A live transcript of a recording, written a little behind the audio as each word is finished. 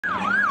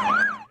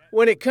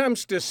When it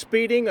comes to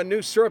speeding, a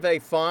new survey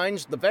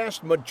finds the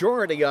vast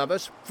majority of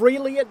us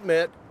freely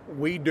admit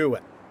we do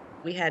it.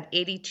 We had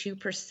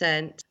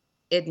 82%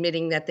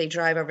 admitting that they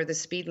drive over the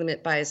speed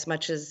limit by as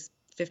much as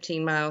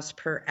 15 miles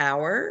per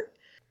hour.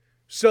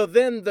 So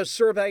then the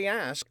survey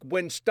asked,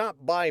 when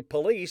stopped by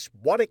police,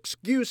 what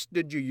excuse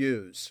did you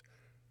use?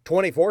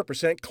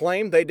 24%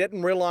 claimed they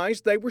didn't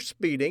realize they were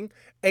speeding.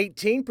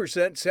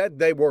 18% said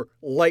they were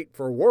late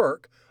for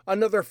work.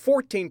 Another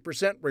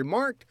 14%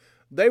 remarked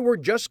they were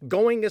just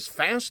going as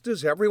fast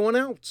as everyone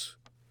else.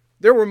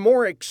 There were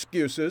more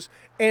excuses,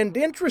 and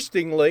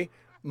interestingly,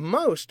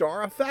 most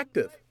are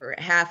effective.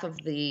 Half of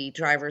the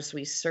drivers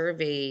we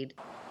surveyed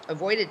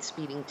avoided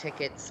speeding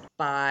tickets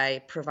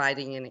by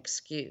providing an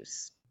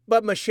excuse.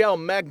 But Michelle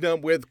Magna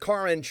with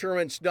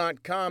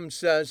CarInsurance.com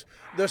says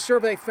the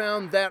survey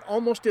found that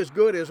almost as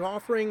good as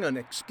offering an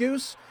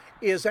excuse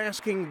is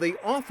asking the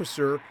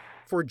officer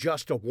for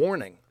just a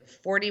warning.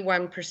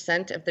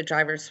 41% of the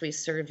drivers we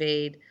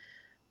surveyed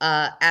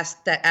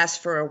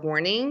asked for a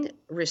warning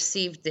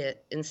received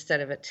it instead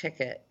of a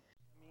ticket.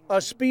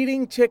 A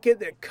speeding ticket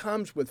that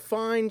comes with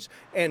fines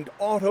and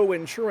auto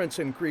insurance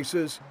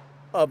increases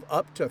of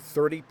up to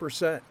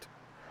 30%.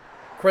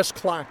 Chris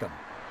Clackham,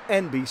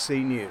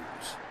 NBC News.